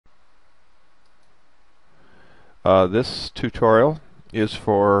This tutorial is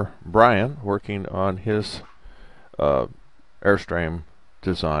for Brian working on his Airstream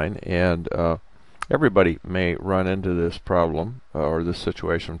design, and everybody may run into this problem or this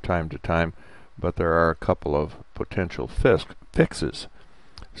situation from time to time, but there are a couple of potential fixes.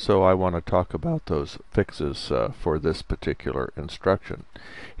 So I want to talk about those fixes for this particular instruction.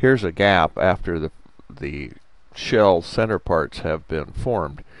 Here's a gap after the shell center parts have been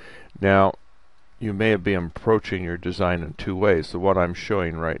formed. Now, you may be approaching your design in two ways. The one I'm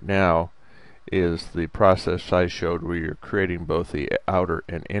showing right now is the process I showed where you're creating both the outer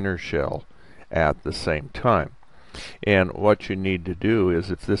and inner shell at the same time. And what you need to do is,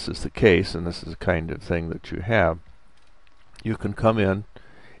 if this is the case, and this is the kind of thing that you have, you can come in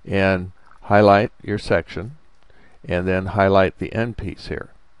and highlight your section and then highlight the end piece here.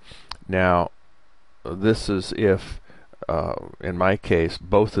 Now, this is if in my case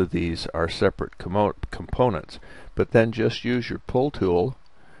both of these are separate components, but then just use your pull tool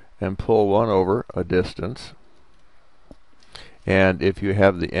and pull one over a distance, and if you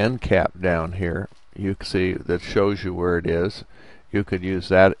have the end cap down here, you can see that shows you where it is. You could use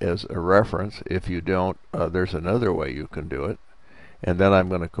that as a reference. If you don't, there's another way you can do it. And then I'm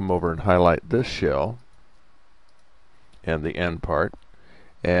going to come over and highlight this shell and the end part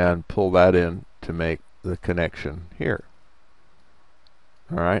and pull that in to make the connection here.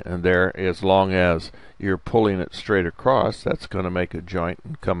 Alright, and there, as long as you're pulling it straight across, that's going to make a joint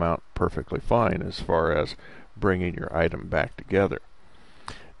and come out perfectly fine as far as bringing your item back together.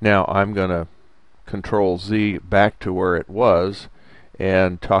 Now I'm going to Control Z back to where it was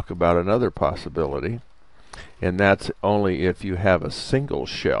and talk about another possibility, and that's only if you have a single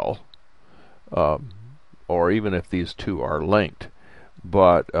shell, or even if these two are linked.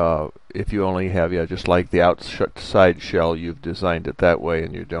 But if you only have, just like the outside shell, you've designed it that way,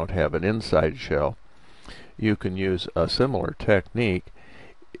 and you don't have an inside shell, you can use a similar technique.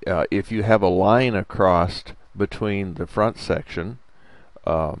 If you have a line across between the front section,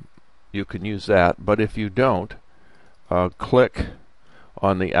 you can use that. But if you don't, click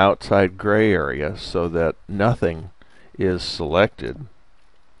on the outside gray area so that nothing is selected.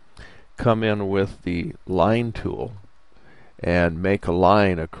 Come in with the line tool and make a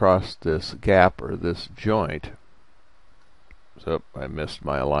line across this gap or this joint. So I missed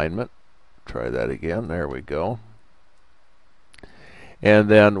my alignment. Try that again. There we go. And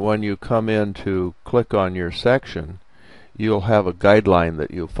then when you come in to click on your section, you'll have a guideline that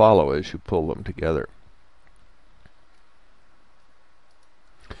you follow as you pull them together.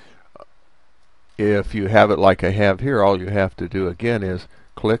 If you have it like I have here, all you have to do again is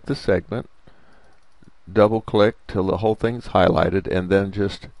click the segment, double click till the whole thing's highlighted, and then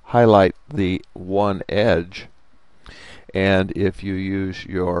just highlight the one edge. And if you use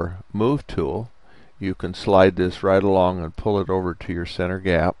your move tool, you can slide this right along and pull it over to your center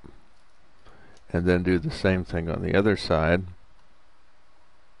gap, and then do the same thing on the other side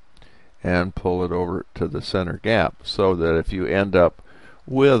and pull it over to the center gap, so that if you end up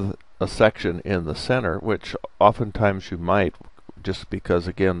with a section in the center, which oftentimes you might, just because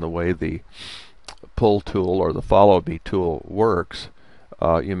again the way the pull tool or the follow me tool works,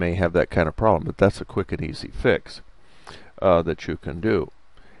 you may have that kind of problem, but that's a quick and easy fix that you can do.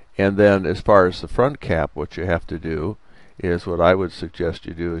 And then as far as the front cap, what you have to do is, what I would suggest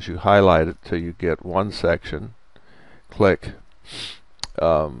you do is you highlight it till you get one section, click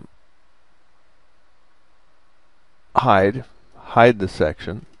hide the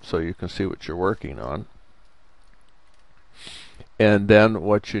section so you can see what you're working on. And then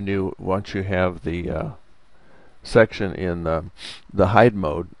what you do, once you have the section in the hide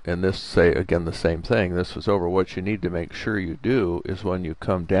mode, and this, say again the same thing, this was over, what you need to make sure you do is when you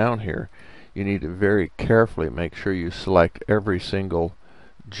come down here, you need to very carefully make sure you select every single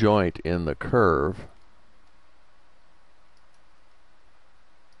joint in the curve.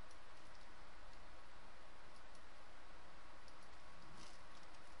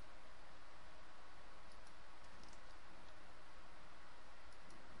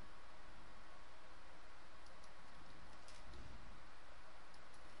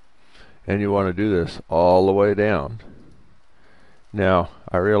 And you want to do this all the way down. Now,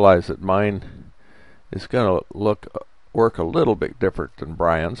 I realize that mine is going to work a little bit different than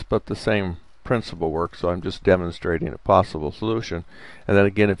Brian's, but the same principle works, so I'm just demonstrating a possible solution. And then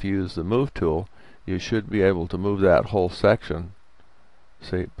again, if you use the move tool, you should be able to move that whole section,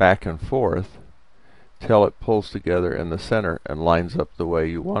 say, back and forth till it pulls together in the center and lines up the way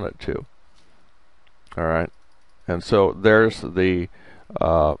you want it to. Alright, and so there's the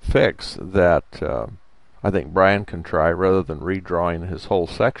fix that I think Brian can try. Rather than redrawing his whole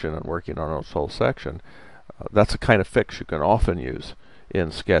section and working on his whole section, That's a kind of fix you can often use in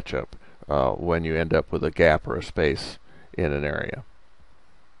SketchUp when you end up with a gap or a space in an area.